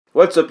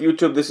What's up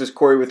YouTube? This is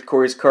Corey with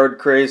Corey's Card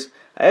Craze.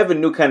 I have a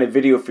new kind of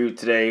video for you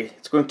today.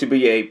 It's going to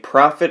be a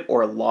profit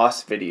or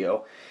loss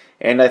video.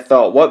 And I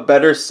thought what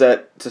better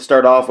set to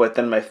start off with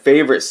than my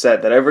favorite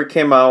set that ever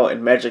came out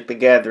in Magic the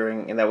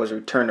Gathering, and that was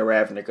Return to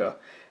Ravnica.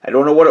 I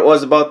don't know what it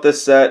was about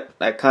this set.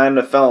 I kind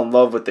of fell in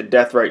love with the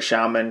Deathrite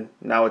Shaman.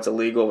 Now it's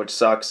illegal, which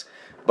sucks.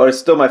 But it's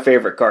still my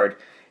favorite card.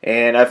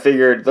 And I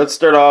figured let's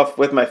start off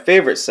with my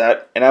favorite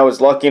set. And I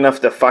was lucky enough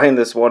to find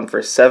this one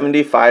for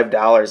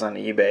 $75 on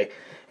eBay.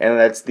 And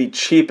that's the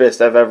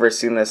cheapest I've ever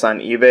seen this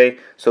on eBay.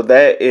 So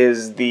that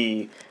is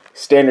the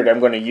standard I'm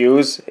going to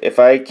use. If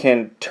I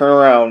can turn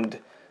around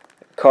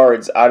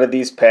cards out of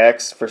these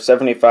packs for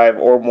 $75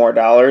 or more,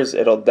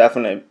 it'll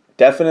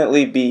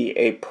definitely be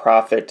a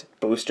profit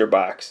booster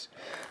box.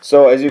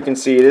 So as you can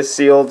see, it is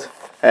sealed.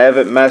 I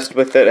haven't messed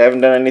with it. I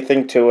haven't done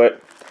anything to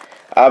it.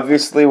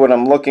 Obviously, what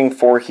I'm looking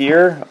for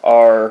here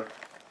are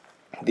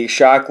the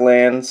shock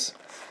lands.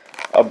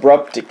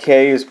 Abrupt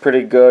Decay is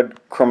pretty good.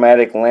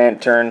 Chromatic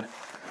Lantern.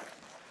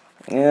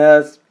 Yeah,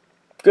 it's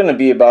going to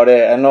be about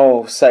it. I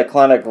know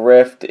Cyclonic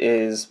Rift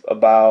is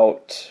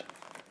about,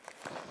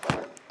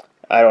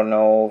 I don't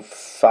know,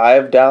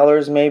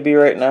 $5 maybe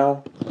right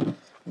now.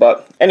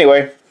 But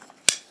anyway,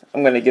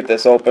 I'm going to get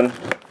this open.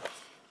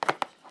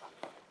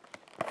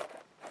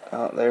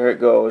 Oh, there it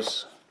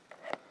goes.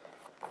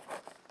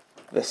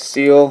 The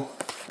seal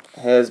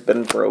has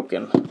been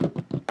broken.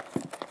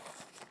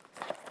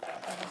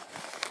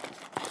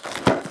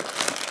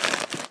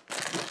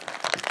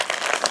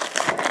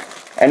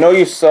 I know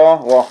you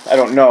saw, well, I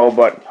don't know,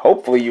 but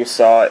hopefully you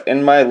saw it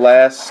in my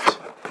last,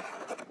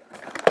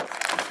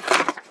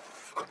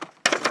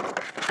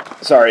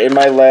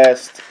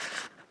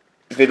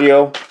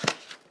 video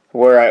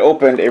where I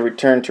opened a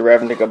Return to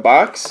Ravnica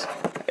box.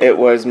 It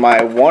was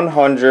my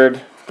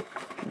 100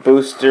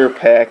 booster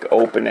pack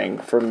opening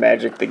for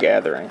Magic the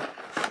Gathering.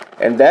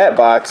 And that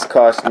box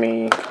cost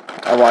me,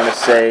 I want to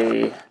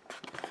say,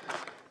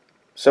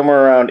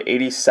 somewhere around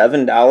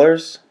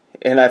 $87.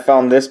 And I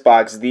found this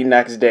box the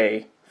next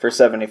day for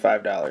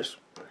 $75.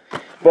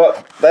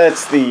 But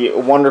that's the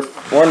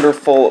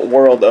wonderful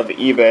world of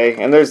eBay.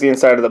 And there's the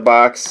inside of the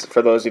box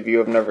for those of you who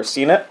have never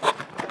seen it.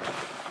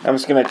 I'm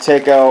just going to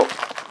take out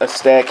a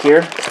stack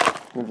here.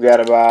 We've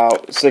got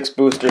about 6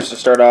 boosters to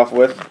start off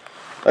with.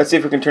 Let's see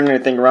if we can turn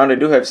anything around. I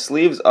do have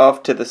sleeves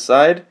off to the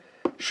side,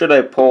 should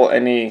I pull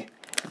any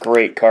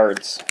great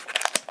cards.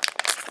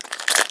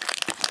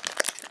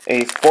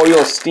 A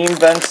foil Steam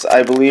Vents,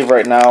 I believe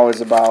right now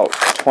is about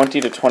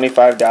 $20 to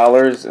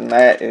 $25, and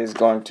that is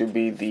going to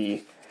be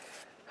the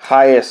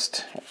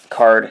highest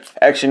card.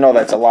 Actually, no,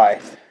 that's a lie.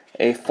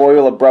 A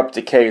foil Abrupt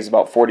Decay is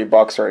about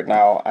 $40 right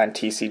now on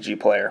TCG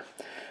Player.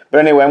 But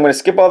anyway, I'm going to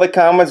skip all the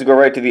commons and go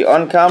right to the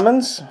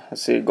uncommons.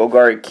 Let's see,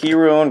 Golgari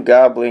Keyrune,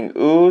 Gobbling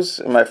Ooze,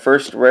 and my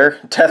first rare,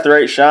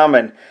 Deathrite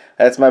Shaman.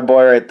 That's my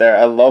boy right there.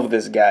 I love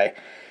this guy.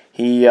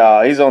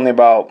 He's only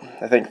about,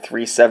 I think,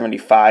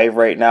 $375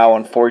 right now,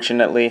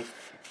 unfortunately.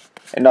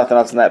 And nothing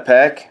else in that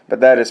pack,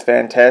 but that is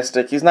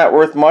fantastic. He's not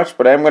worth much,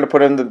 but I'm going to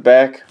put him in the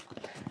back.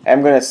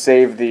 I'm going to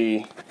save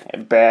the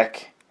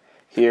back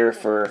here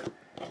for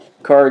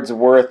cards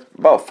worth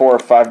about $4 or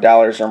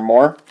 $5 or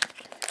more.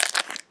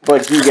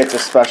 But he gets a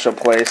special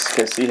place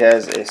because he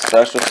has a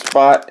special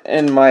spot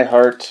in my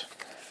heart.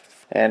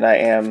 And I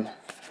am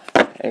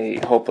a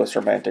hopeless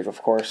romantic,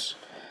 of course.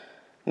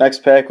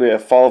 Next pack, we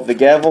have Fall of the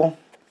Gavel,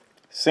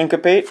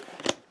 Syncopate,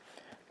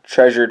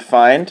 Treasured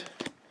Find,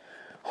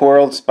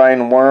 World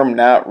Spine Worm,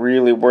 not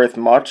really worth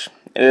much.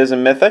 It is a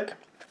mythic,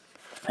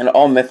 and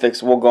all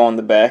mythics will go in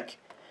the back.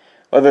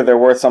 Whether they're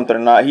worth something or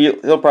not,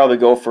 he'll probably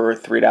go for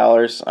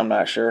 $3, I'm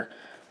not sure.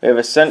 We have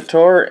a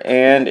Centaur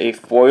and a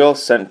foil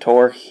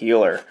Centaur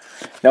Healer.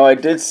 Now I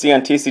did see on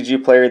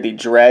TCG Player the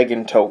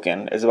Dragon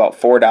token is about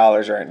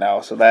 $4 right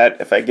now, so that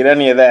if I get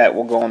any of that,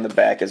 will go in the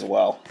back as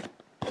well.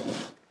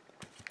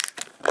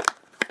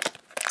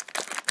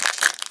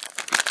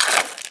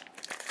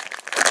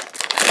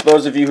 For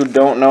those of you who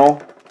don't know,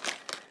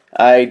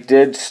 I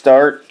did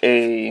start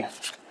a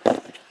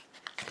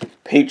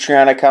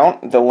Patreon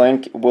account. The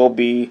link will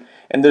be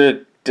in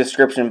the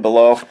description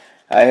below.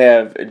 I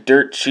have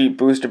dirt cheap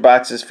booster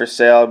boxes for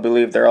sale. I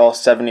believe they're all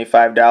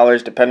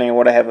 $75 depending on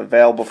what I have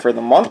available for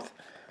the month.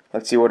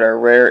 Let's see what our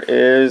rare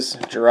is.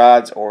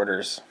 Gerard's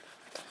Orders.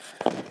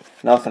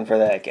 Nothing for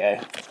that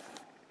guy.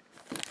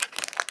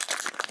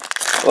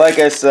 Like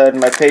I said,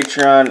 my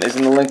Patreon is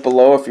in the link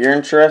below if you're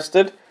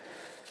interested.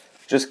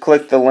 Just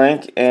click the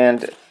link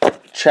and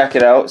check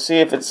it out. See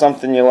if it's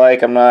something you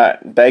like. I'm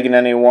not begging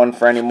anyone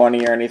for any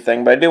money or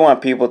anything, but I do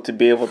want people to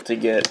be able to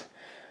get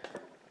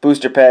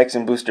booster packs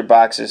and booster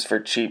boxes for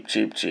cheap.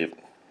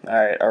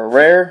 Alright, our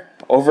rare,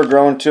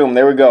 Overgrown Tomb.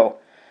 There we go.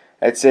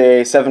 I'd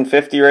say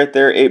 $7.50 right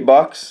there,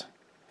 $8.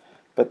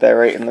 Put that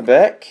right in the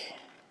back.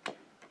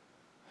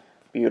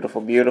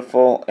 Beautiful,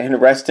 beautiful.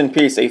 And Rest in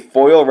Peace. A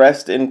foil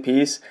Rest in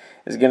Peace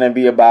is going to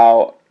be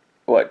about,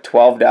 what,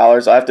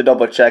 $12? I'll have to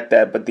double check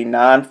that, but the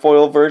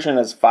non-foil version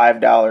is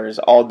 $5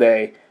 all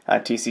day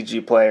on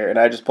TCG Player, and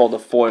I just pulled a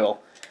foil.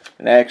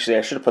 And actually,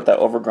 I should have put that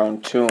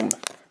Overgrown Tomb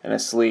and a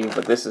sleeve,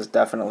 but this is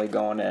definitely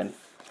going in.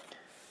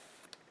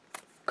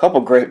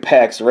 Couple great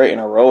packs right in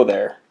a row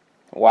there.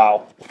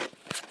 Wow.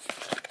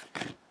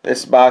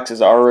 This box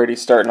is already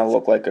starting to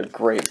look like a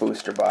great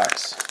booster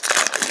box.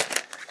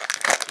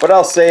 But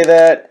I'll say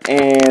that,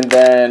 and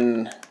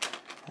then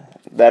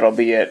that'll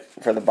be it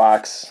for the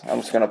box.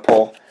 I'm just going to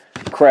pull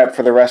crap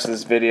for the rest of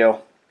this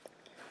video.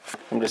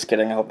 I'm just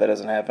kidding. I hope that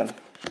doesn't happen.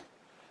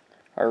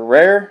 Our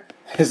rare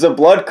is a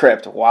Blood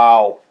Crypt.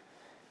 Wow.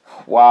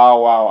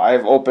 Wow, wow.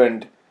 I've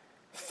opened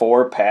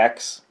 4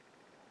 packs,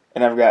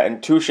 and I've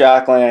gotten 2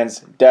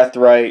 Shocklands,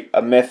 Deathrite,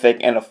 a Mythic,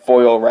 and a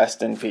foil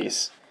Rest in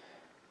Peace.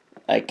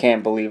 I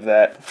can't believe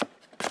that.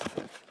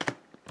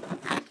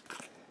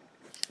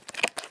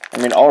 I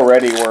mean,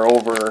 already we're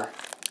over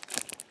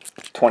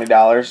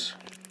 $20.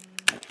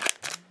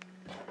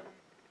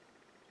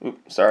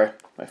 Oops, sorry.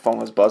 My phone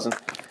was buzzing.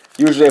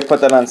 Usually I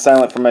put that on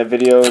silent for my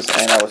videos,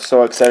 and I was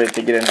so excited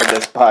to get into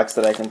this box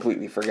that I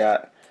completely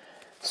forgot.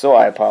 So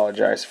I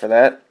apologize for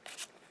that.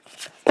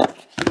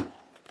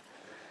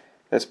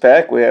 This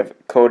pack, we have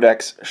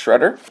Codex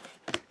Shredder,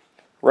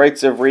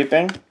 Rites of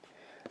Reaping,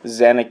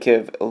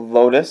 Zanakiv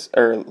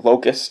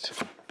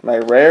Locust, my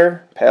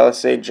rare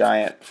Palisade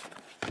Giant.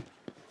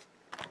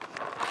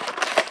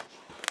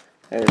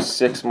 There's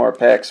 6 more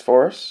packs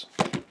for us.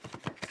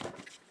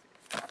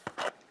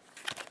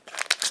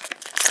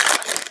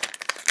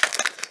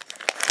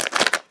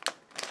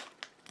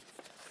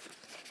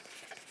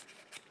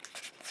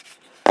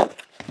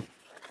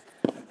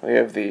 We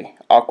have the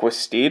Aqua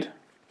Steed,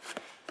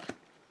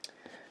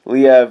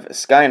 Liev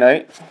Sky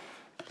Knight,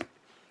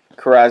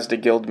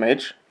 Karazda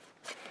Guildmage,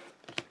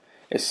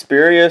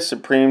 Isperia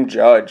Supreme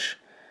Judge.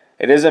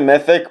 It is a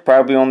mythic,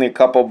 probably only a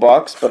couple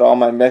bucks, but all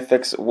my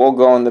mythics will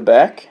go in the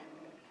back.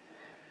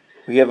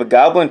 We have a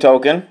Goblin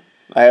token.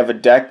 I have a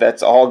deck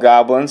that's all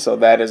goblins, so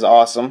that is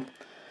awesome.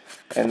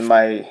 And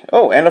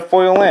and a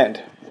foil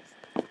land.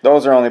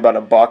 Those are only about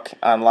a buck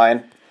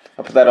online.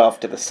 I'll put that off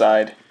to the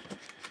side.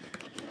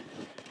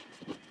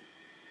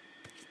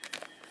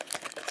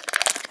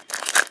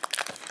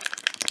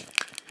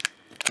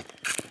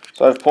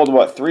 So I've pulled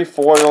about 3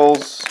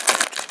 foils.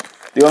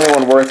 The only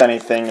one worth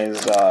anything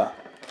is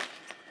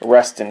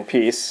Rest in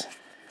Peace.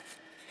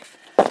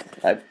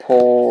 I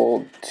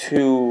pulled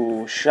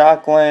 2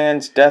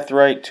 Shocklands,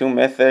 Deathrite, 2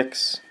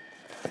 Mythics.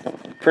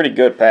 Pretty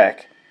good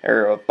pack,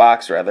 or a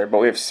box rather. But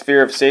we have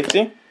Sphere of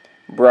Safety,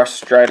 Brush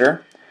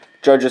Strider,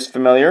 Judge's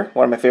Familiar,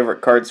 one of my favorite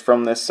cards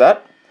from this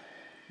set.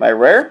 My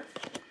rare,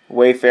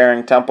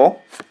 Wayfaring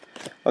Temple.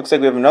 Looks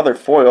like we have another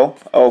foil,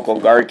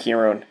 Golgari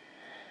Keyrune.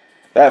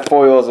 That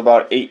foil is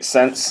about 8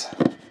 cents.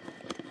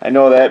 I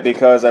know that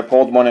because I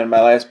pulled one in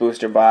my last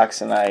booster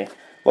box, and I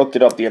looked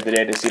it up the other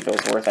day to see if it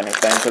was worth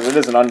anything, because it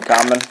is an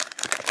uncommon.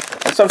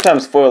 And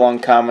sometimes foil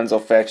uncommons will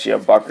fetch you a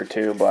buck or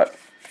 2, but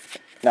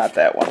not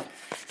that one.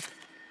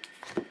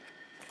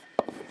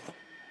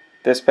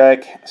 This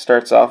pack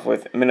starts off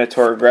with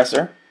Minotaur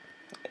Aggressor,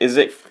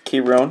 Izzet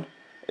Keyrune,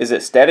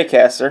 Izzet Static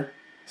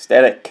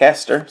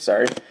Caster,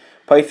 sorry,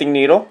 Pithing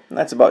Needle, and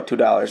that's about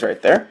 $2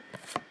 right there.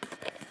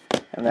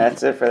 And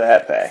that's it for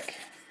that pack.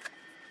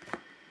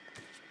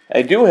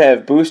 I do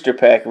have booster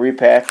pack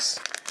repacks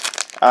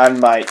on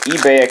my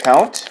eBay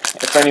account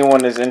if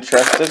anyone is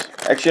interested.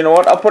 Actually, you know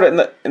what? I'll put it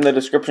in the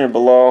description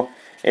below.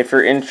 If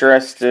you're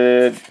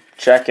interested,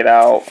 check it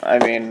out. I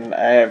mean,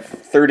 I have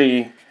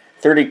 30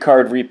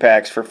 card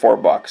repacks for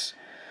 $4.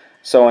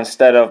 So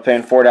instead of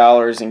paying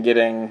 $4 and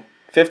getting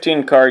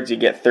 15 cards, you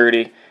get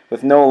 30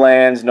 with no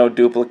lands, no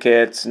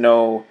duplicates,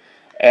 no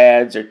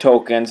ads or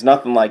tokens,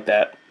 nothing like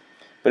that.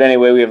 But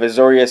anyway, we have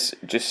Azorius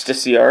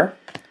Justiciar,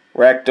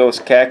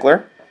 Rakdos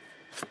Cackler,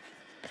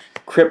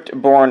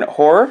 Cryptborn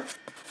Horror.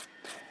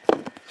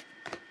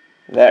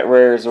 That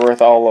rare is worth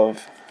all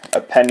of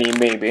a penny,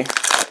 maybe.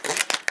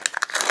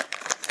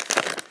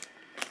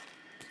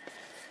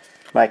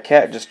 My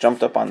cat just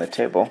jumped up on the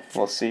table.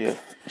 We'll see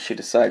if she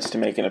decides to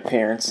make an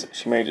appearance.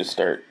 She may just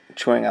start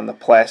chewing on the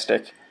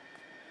plastic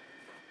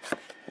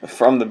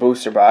from the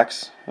booster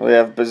box. We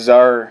have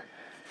Bizarre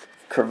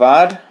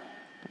Kravad,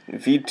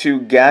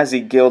 V2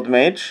 Gazi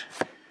Guildmage,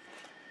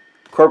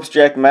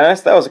 Corpsejack Menace.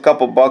 That was a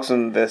couple bucks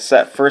when the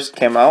set first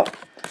came out,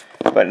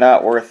 but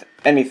not worth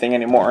anything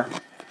anymore.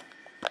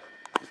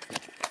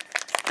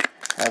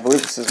 I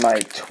believe this is my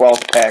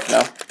 12th pack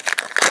now.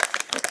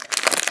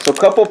 So a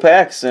couple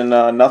packs and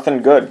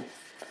nothing good.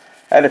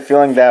 I had a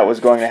feeling that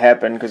was going to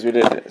happen because we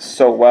did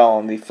so well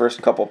in the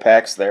first couple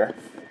packs there.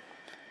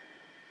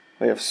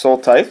 We have Soul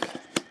Tithe,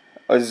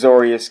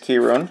 Azorius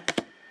Keyrune,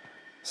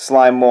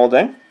 Slime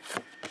Molding,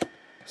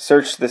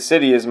 Search the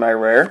City is my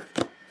rare.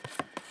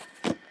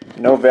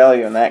 No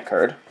value in that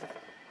card.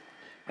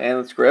 And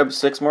let's grab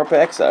 6 more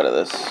packs out of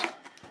this.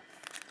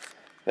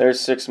 There's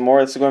 6 more.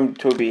 This is going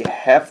to be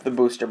half the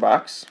booster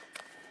box.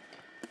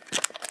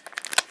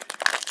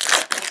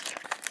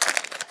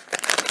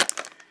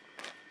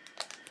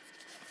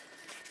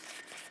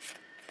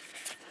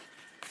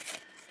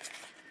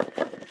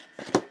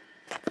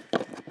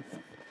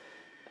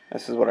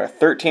 This is what our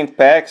 13th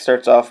pack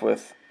starts off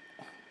with.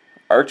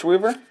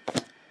 Archweaver,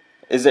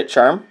 Izzet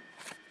Charm,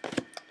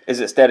 Is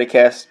it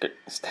Staticaster?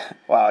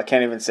 Wow, I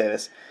can't even say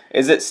this.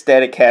 Is it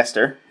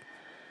Staticaster?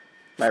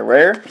 My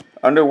rare.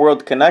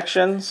 Underworld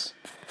Connections.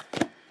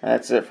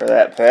 That's it for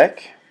that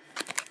pack.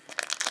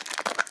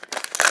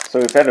 So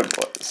we've had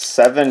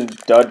 7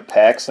 dud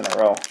packs in a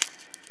row.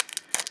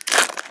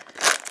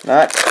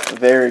 Not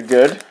very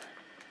good.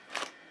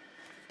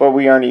 But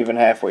we aren't even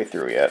halfway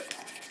through yet.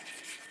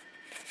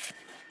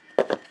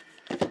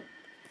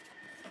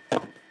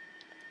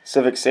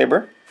 Civic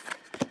Saber.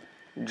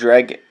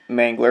 Drag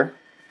Mangler.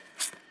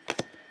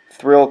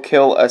 Thrill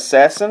Kill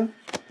Assassin.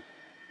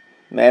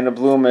 Mana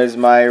Bloom is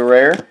my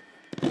rare.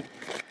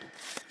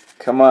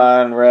 Come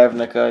on,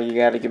 Ravnica, you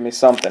gotta give me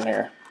something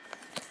here.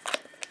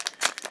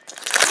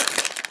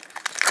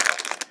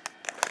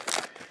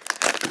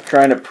 I'm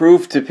trying to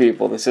prove to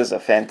people this is a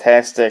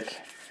fantastic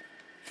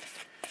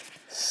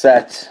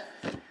set.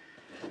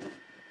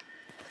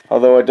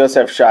 Although it does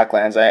have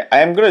Shocklands. I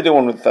am going to do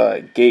one with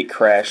Gate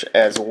Crash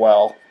as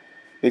well,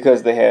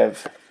 because they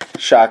have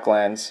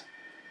Shocklands.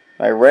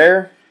 My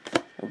rare,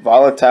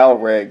 Volatile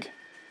Rig.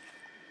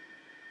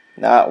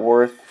 Not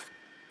worth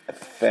a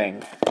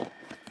thing.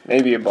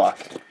 Maybe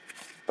 $1.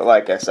 But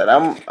like I said,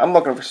 I'm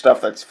looking for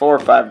stuff that's $4 or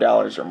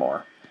 $5 or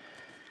more.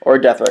 Or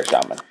Deathrite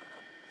Shaman.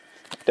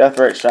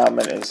 Deathrite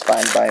Shaman is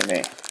fine by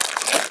me.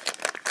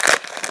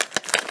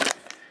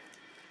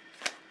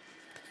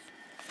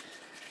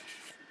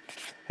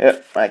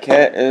 Yep, my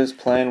cat is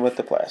playing with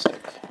the plastic.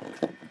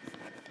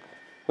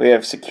 We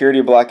have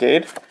Security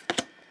Blockade,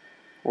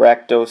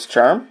 Rakdos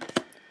Charm,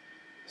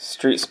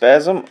 Street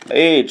Spasm,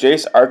 hey,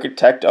 Jace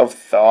Architect of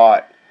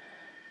Thought.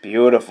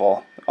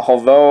 Beautiful.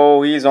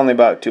 Although he's only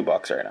about $2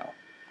 right now.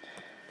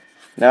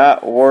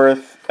 Not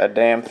worth a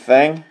damn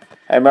thing.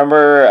 I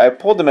remember I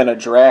pulled him in a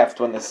draft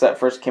when the set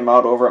first came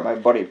out over at my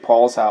buddy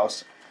Paul's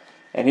house.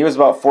 And he was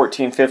about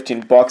 $14,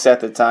 $15 at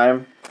the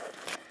time.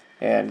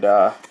 And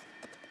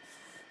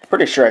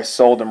pretty sure I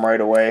sold him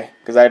right away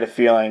because I had a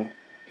feeling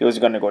he was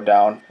going to go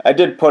down. I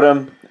did put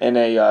him in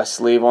a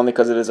sleeve only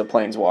because it is a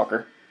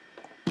Planeswalker.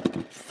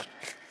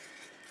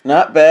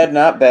 Not bad,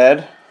 not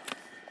bad.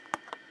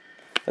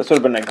 This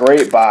would have been a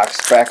great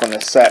box back when the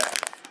set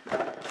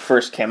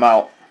first came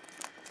out.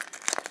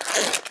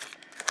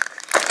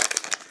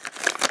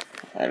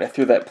 Alright, I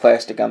threw that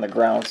plastic on the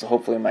ground, so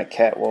hopefully my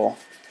cat will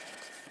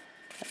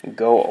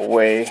go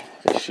away,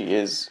 because she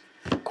is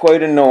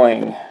quite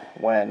annoying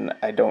when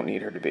I don't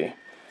need her to be.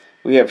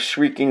 We have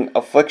Shrieking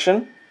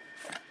Affliction,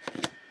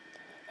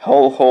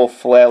 Hellhole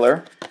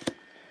Flailer,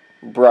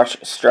 Brush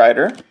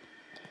Strider,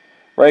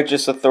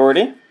 Righteous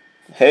Authority.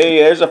 Hey,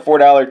 there's a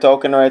 $4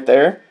 token right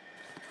there.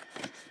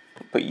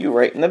 Put you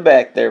right in the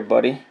back there,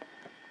 buddy.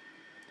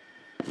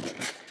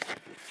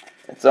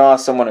 It's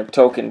awesome when a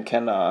token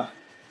can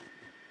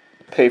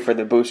pay for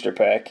the booster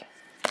pack.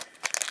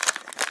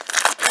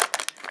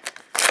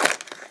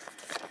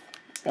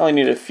 I only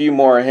need a few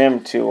more of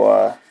him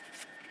to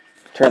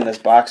turn this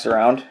box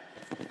around.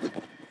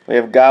 We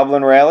have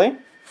Goblin Rally,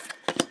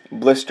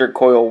 Blister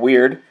Coil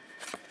Weird,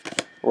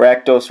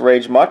 Rakdos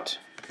Rage Mutt,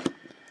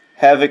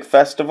 Havoc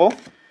Festival,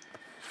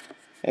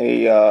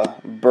 a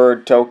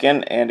bird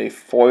token, and a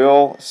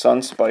foil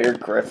Sunspired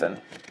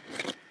Griffin.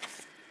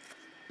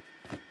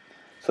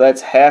 So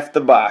that's half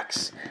the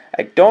box.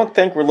 I don't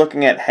think we're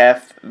looking at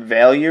half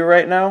value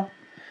right now,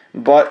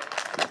 but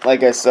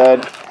like I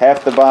said,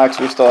 half the box.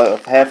 We still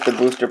have half the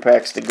booster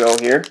packs to go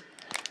here.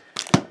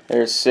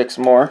 There's 6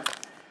 more.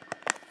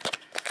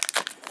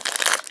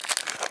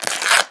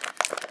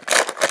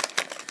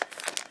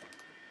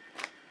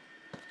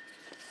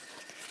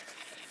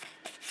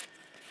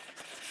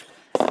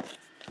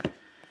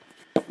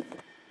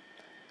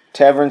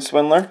 Tavern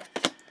Swindler,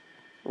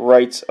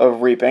 Rites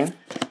of Reaping,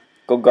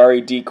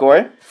 Golgari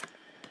Decoy,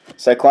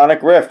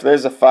 Cyclonic Rift.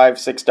 There's a $5,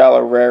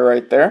 $6 rare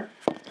right there.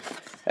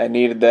 I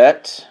needed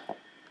that.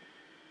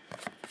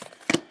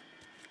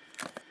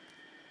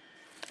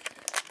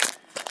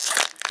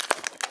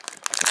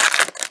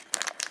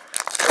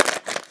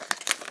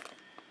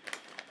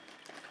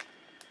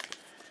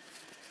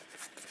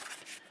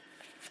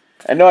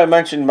 I know I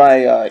mentioned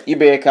my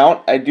eBay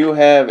account. I do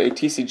have a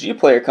TCG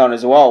Player account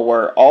as well,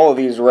 where all of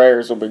these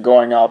rares will be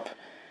going up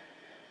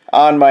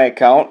on my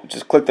account.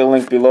 Just click the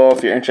link below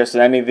if you're interested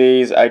in any of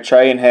these. I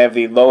try and have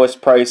the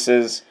lowest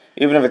prices,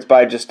 even if it's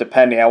by just a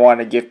penny. I want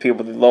to give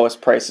people the lowest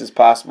prices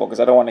possible because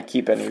I don't want to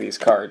keep any of these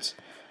cards.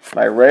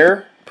 My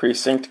rare,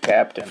 Precinct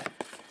Captain.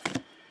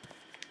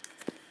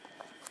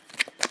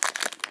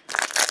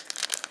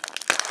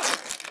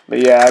 But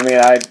yeah, I mean,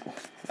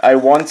 I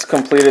once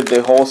completed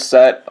the whole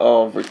set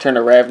of Return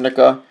to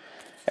Ravnica,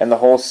 and the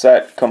whole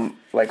set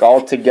like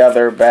all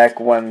together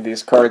back when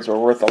these cards were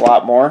worth a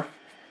lot more.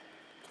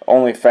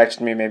 Only fetched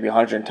me maybe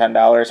 $110,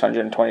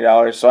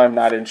 $120, so I'm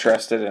not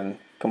interested in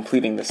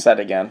completing the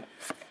set again.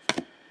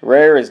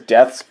 Rare is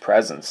Death's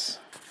Presence.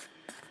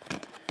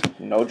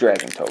 No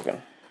dragon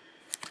token.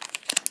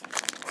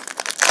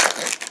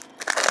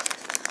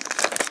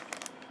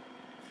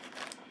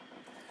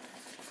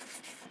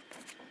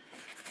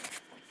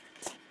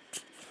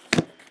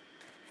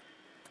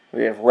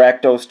 We have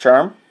Rakdos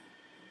Charm,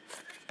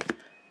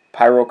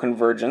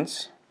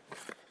 Pyroconvergence,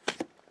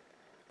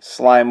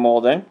 Slime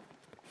Molding,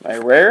 my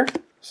rare,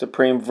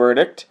 Supreme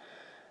Verdict.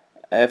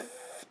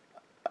 If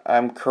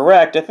I'm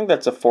correct, I think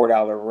that's a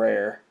 $4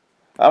 rare.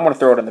 I'm going to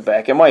throw it in the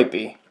back. It might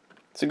be.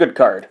 It's a good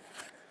card.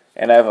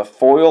 And I have a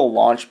foil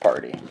Launch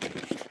Party.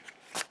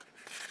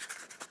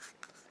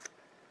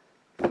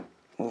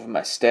 Moving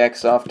my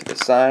stacks off to the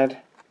side.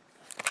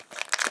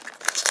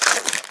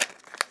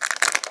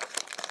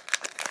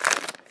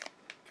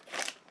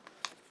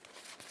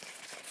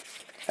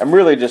 I'm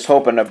really just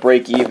hoping to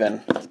break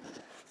even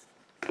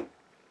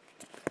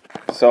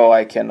so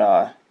I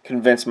can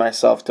convince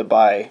myself to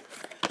buy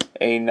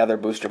another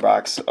booster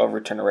box of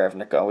Return to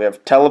Ravnica. We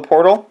have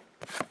Teleportal,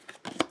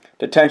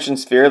 Detention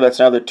Sphere, that's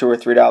another $2 or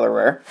 $3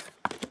 rare,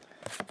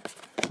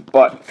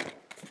 but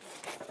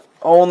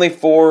only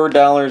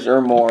 $4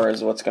 or more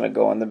is what's going to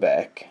go in the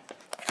back.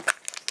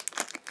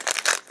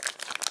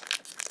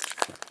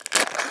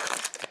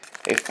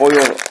 A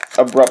foil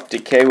Abrupt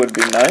Decay would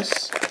be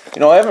nice. You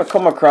know, I haven't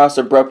come across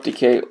Abrupt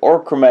Decay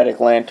or Chromatic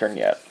Lantern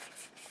yet,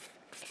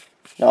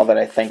 now that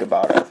I think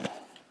about it.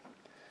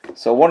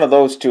 So one of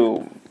those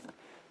two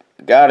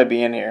gotta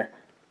be in here.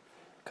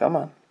 Come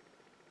on.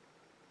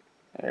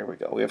 There we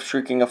go. We have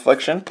Shrieking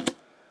Affliction,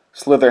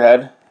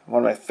 Slitherhead,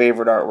 one of my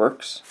favorite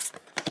artworks,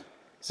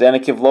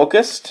 Xanakiv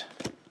Locust,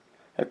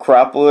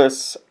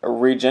 Acropolis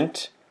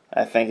Regent,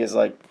 I think is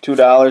like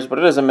 $2, but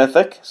it is a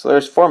mythic. So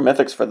there's 4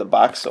 mythics for the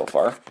box so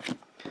far.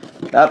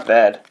 Not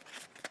bad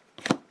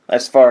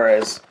as far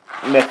as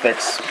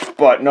mythics,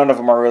 but none of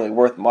them are really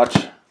worth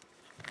much.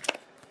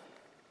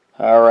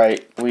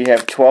 Alright, we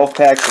have 12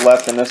 packs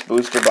left in this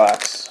booster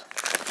box.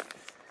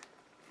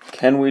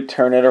 Can we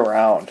turn it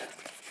around?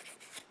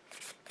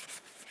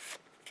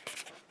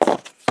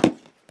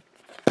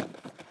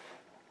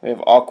 We have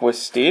Alquist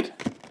Steed,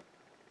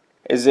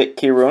 Izit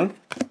Kirun,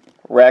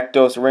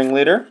 Rakdos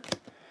Ringleader,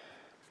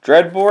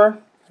 Dreadbore,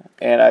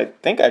 and I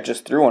think I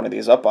just threw one of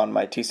these up on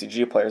my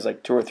TCG players,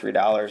 like $2 or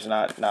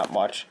 $3, not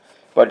much.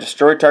 But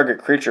destroy target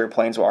creature,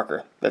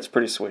 Planeswalker. That's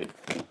pretty sweet.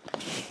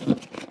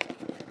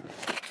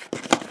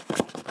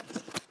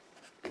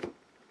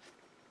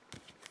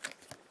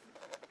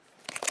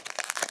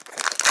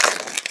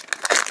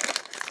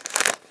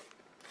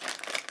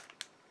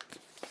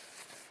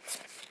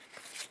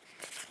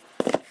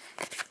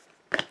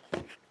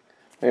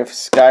 We have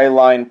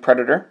Skyline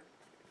Predator,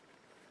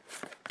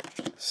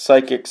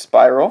 Psychic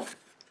Spiral,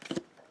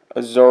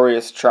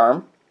 Azorius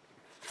Charm,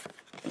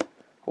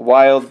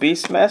 Wild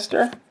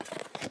Beastmaster,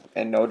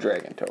 and no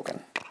Dragon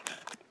Token.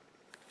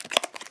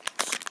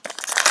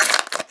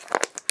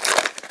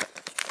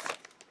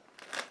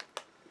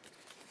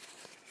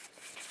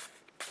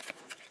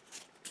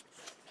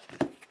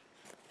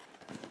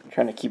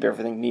 Trying to keep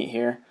everything neat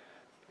here.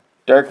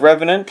 Dark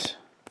Revenant,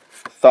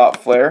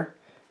 Thought Flare,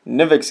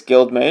 Nivix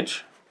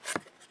Guildmage,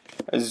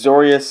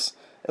 Azorius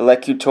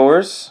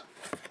Elecutors,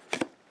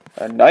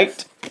 a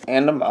Knight,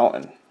 and a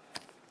Mountain.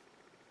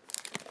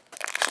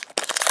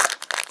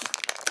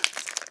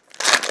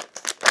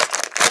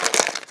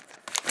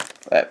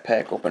 That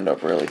pack opened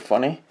up really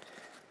funny.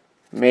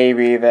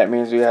 Maybe that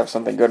means we have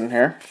something good in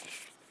here.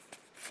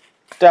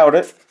 Doubt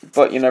it,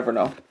 but you never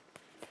know.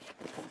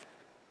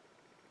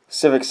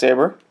 Civic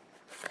Saber,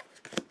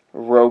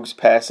 Rogue's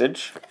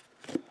Passage,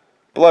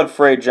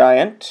 Bloodfray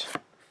Giant,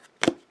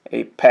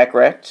 a Pack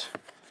Rat,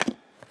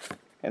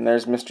 and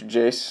there's Mr.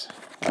 Jace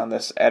on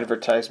this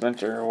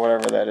advertisement or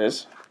whatever that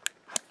is.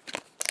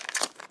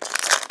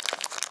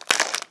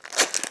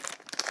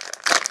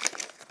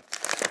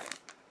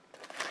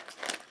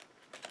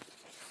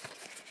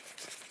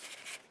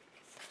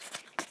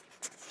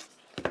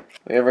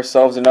 We have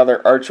ourselves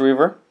another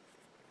Archweaver,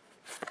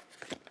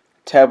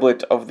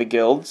 Tablet of the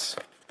Guilds,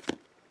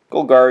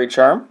 Golgari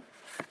Charm,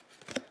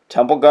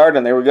 Temple Guard,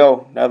 and there we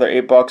go. Another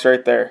 $8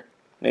 right there.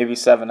 Maybe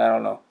 7, I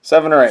don't know.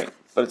 7 or 8,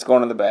 but it's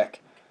going in the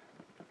back.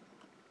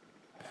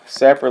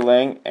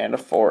 Saproling, and a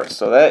Forest.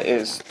 So that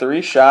is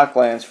 3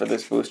 Shocklands for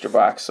this booster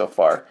box so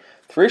far.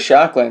 3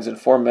 Shocklands and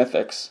 4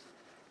 Mythics.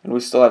 And we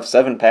still have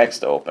 7 packs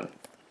to open.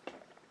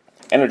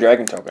 And a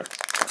Dragon Token.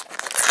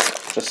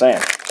 Just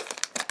saying.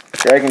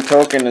 Dragon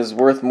Token is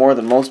worth more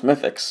than most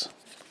Mythics.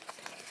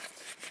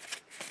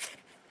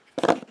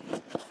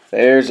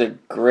 There's a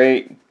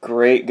great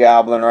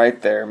Goblin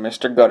right there.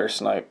 Mr. Gutter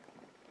Snipe.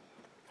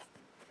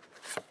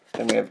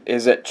 Then we have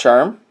Izet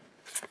Charm,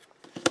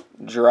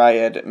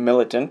 Dryad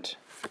Militant,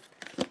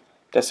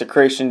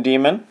 Desecration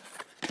Demon.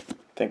 I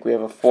think we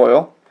have a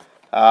foil.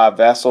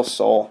 Vassal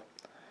Soul.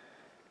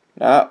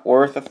 Not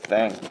worth a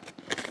thing.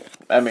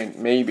 I mean,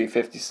 maybe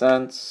 50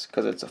 cents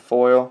because it's a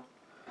foil.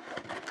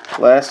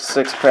 Last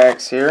 6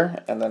 packs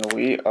here, and then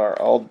we are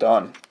all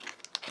done.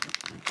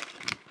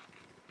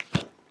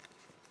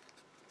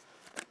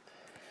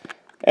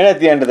 And at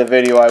the end of the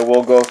video, I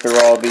will go through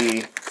all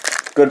the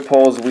good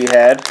pulls we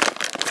had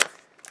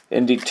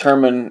and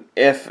determine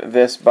if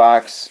this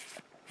box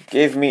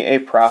gave me a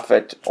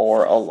profit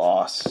or a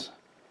loss.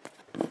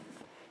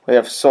 We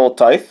have Soul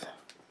Tithe,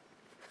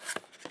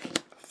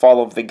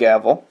 Fall of the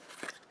Gavel,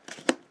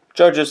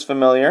 Judge's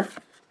Familiar,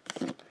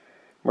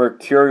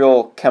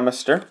 Mercurial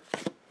Chemister.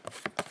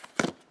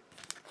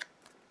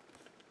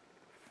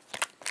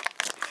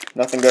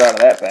 Nothing good out of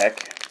that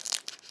pack.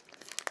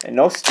 And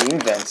no Steam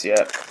Vents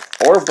yet.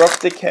 Or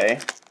Abrupt Decay.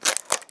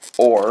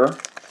 Or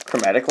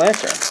Chromatic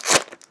Lantern.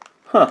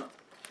 Huh.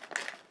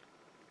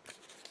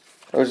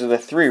 Those are the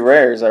 3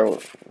 rares I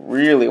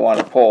really want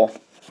to pull.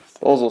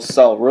 Those will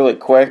sell really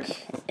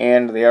quick,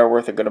 and they are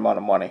worth a good amount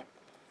of money.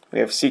 We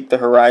have Seek the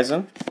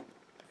Horizon,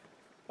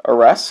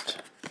 Arrest,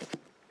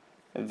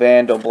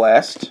 Vandal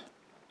Blast,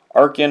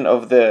 Archon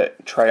of the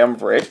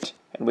Triumvirate,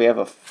 and we have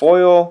a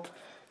foil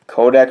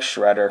Codex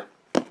Shredder.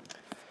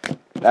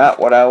 Not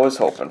what I was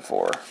hoping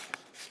for.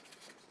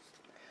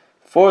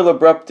 Foil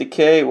Abrupt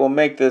Decay will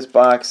make this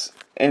box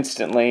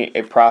instantly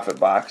a profit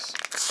box.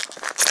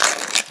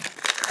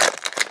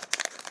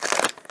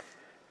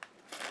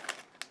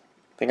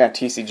 I think on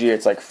TCG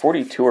it's like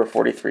 $42 or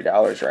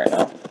 $43 right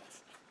now.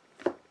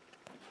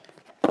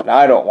 And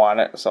I don't want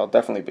it, so I'll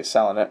definitely be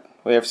selling it.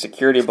 We have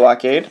Security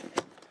Blockade,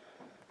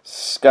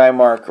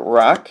 Skymark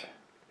Rock,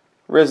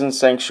 Risen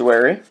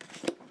Sanctuary,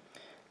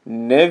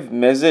 Niv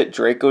Mizzet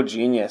Draco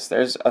Genius.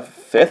 There's a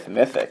 5th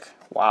Mythic.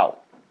 Wow.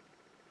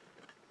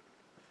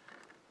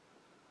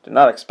 Did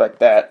not expect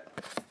that.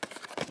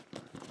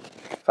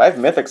 5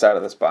 Mythics out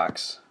of this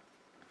box.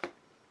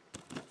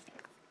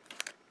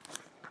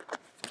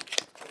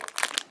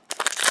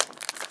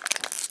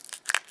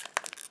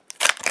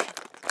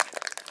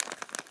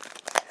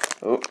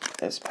 Oh,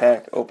 this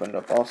pack opened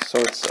up all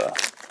sorts of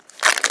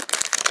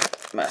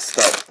messed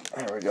up.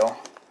 There we go.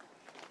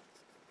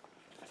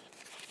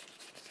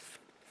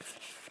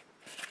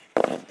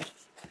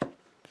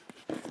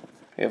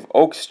 We have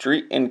Oak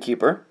Street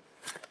Innkeeper,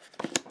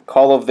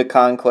 Call of the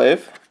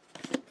Conclave,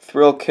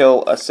 Thrill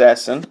Kill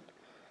Assassin,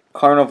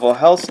 Carnival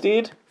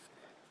Hellsteed.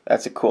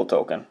 That's a cool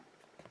token.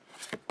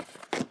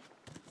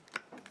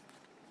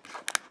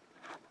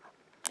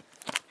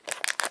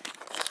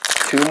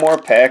 Two more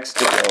packs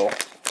to go.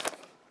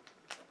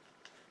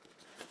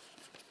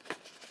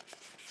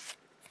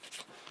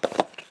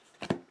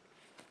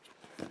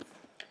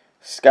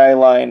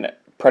 Skyline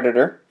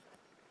Predator,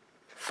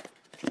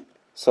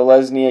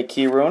 Selesnya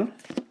Keyrune,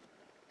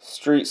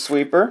 Street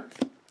Sweeper,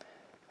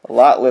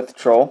 Lotlith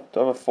Troll. Do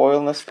I have a foil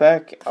in this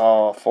pack?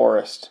 Oh,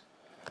 Forest.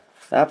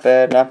 Not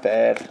bad, not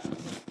bad.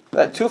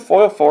 That 2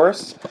 foil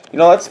Forests. You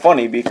know, that's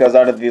funny because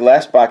out of the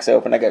last box I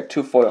opened, I got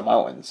 2 foil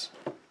Mountains.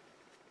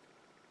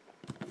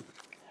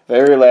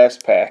 Very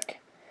last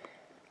pack.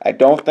 I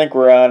don't think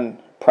we're on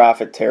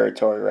profit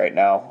territory right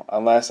now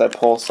unless I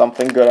pull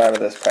something good out of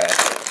this pack.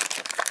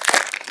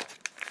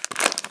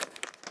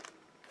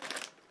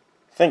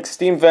 I think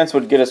Steam Vents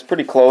would get us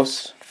pretty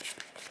close.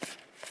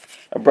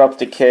 Abrupt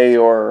Decay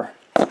or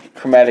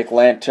Chromatic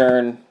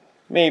Lantern,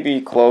 maybe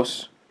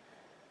close.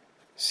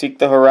 Seek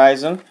the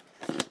Horizon.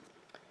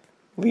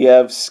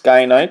 Liev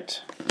Sky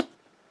Knight.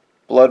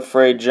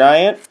 Bloodfray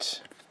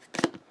Giant.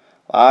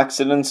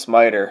 Oxidant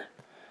Smiter.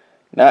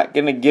 Not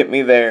going to get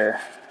me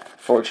there,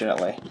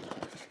 fortunately.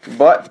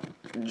 But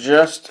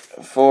just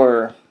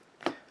for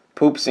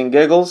poops and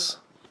giggles,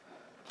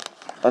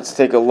 let's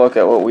take a look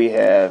at what we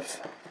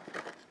have.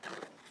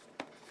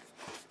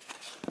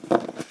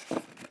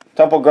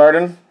 Temple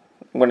Garden,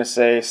 I'm going to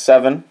say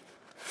 7.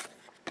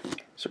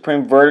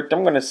 Supreme Verdict,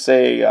 I'm going to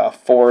say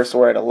 4, so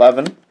we're at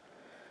 11.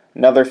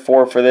 Another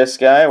 4 for this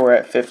guy, we're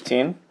at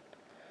 15.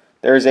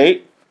 There's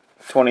 8,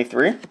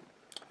 23.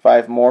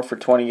 5 more for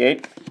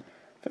 28. I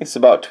think it's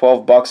about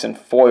 $12 in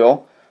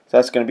foil, so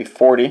that's going to be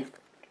 40.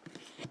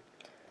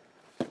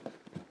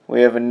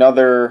 We have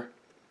another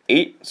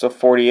 8, so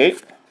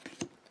 48.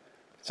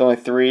 It's only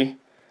 3. It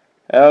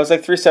was like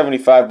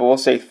 375, but we'll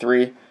say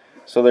 3.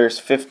 So there's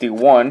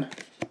 51.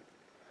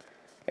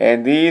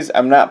 And these,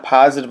 I'm not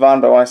positive on,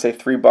 but I want to say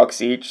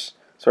 $3 each.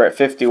 So we're at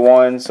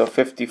 51, so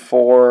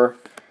 54,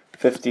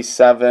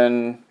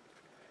 57,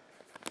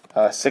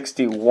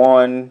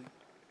 61,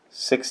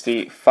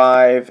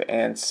 65,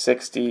 and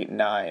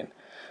 69.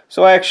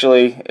 So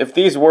actually, if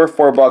these were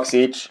 $4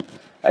 each,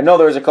 I know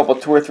there's a couple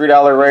 $2 or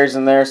 $3 rares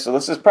in there, so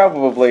this is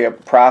probably a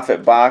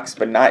profit box,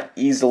 but not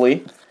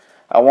easily.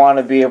 I want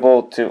to be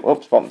able to,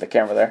 oops, bumped the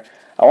camera there.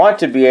 I want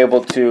to be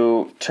able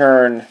to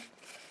turn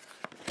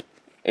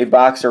a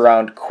box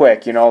around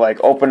quick, you know, like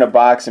open a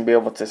box and be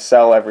able to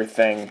sell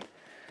everything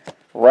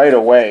right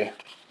away.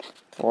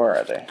 Where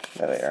are they?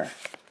 There they are.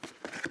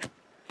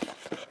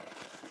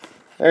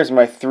 There's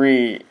my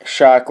 3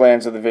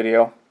 Shocklands of the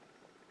video.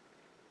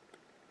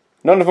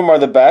 None of them are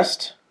the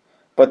best,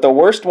 but the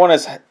worst one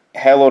is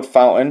Hallowed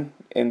Fountain,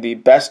 and the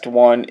best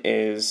one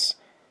is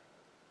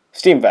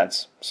Steam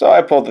Vents. So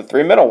I pulled the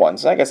 3 middle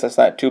ones. I guess that's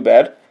not too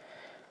bad.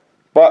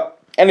 But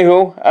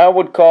anywho, I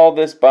would call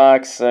this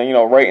box, you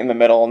know, right in the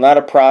middle. Not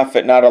a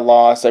profit, not a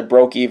loss. I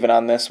broke even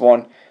on this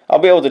one. I'll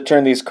be able to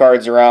turn these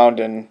cards around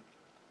and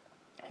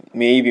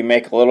maybe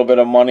make a little bit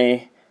of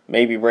money,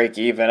 maybe break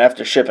even.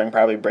 After shipping,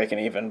 probably breaking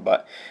even.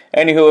 But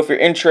anywho, if you're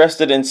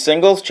interested in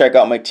singles, check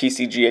out my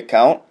TCG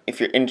account. If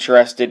you're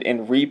interested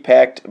in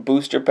repacked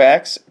booster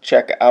packs,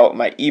 check out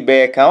my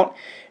eBay account.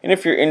 And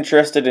if you're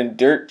interested in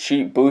dirt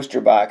cheap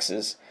booster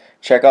boxes,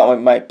 check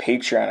out my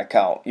Patreon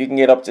account. You can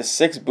get up to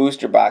 6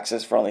 booster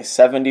boxes for only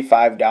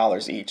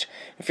 $75 each.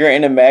 If you're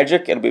into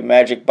Magic, it'll be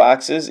Magic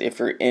boxes. If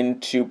you're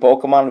into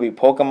Pokemon, it'll be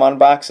Pokemon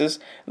boxes.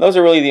 And those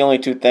are really the only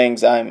two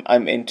things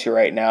I'm into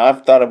right now.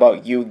 I've thought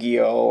about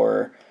Yu-Gi-Oh!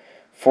 Or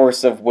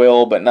Force of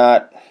Will, but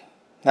not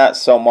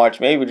so much.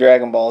 Maybe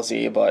Dragon Ball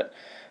Z, but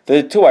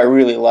the two I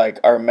really like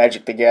are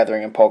Magic the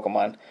Gathering and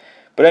Pokemon.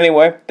 But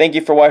anyway, thank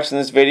you for watching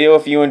this video.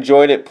 If you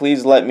enjoyed it,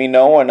 please let me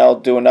know, and I'll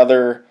do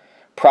another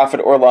profit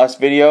or loss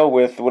video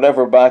with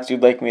whatever box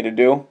you'd like me to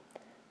do.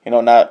 You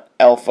know, not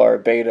alpha or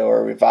beta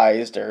or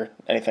revised or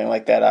anything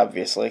like that,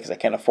 obviously, because I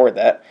can't afford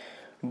that.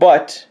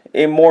 But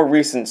a more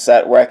recent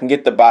set where I can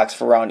get the box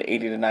for around $80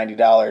 to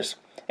 $90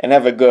 and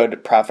have a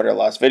good profit or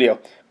loss video.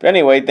 But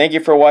anyway, thank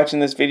you for watching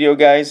this video,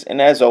 guys, and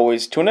as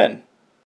always, tune in.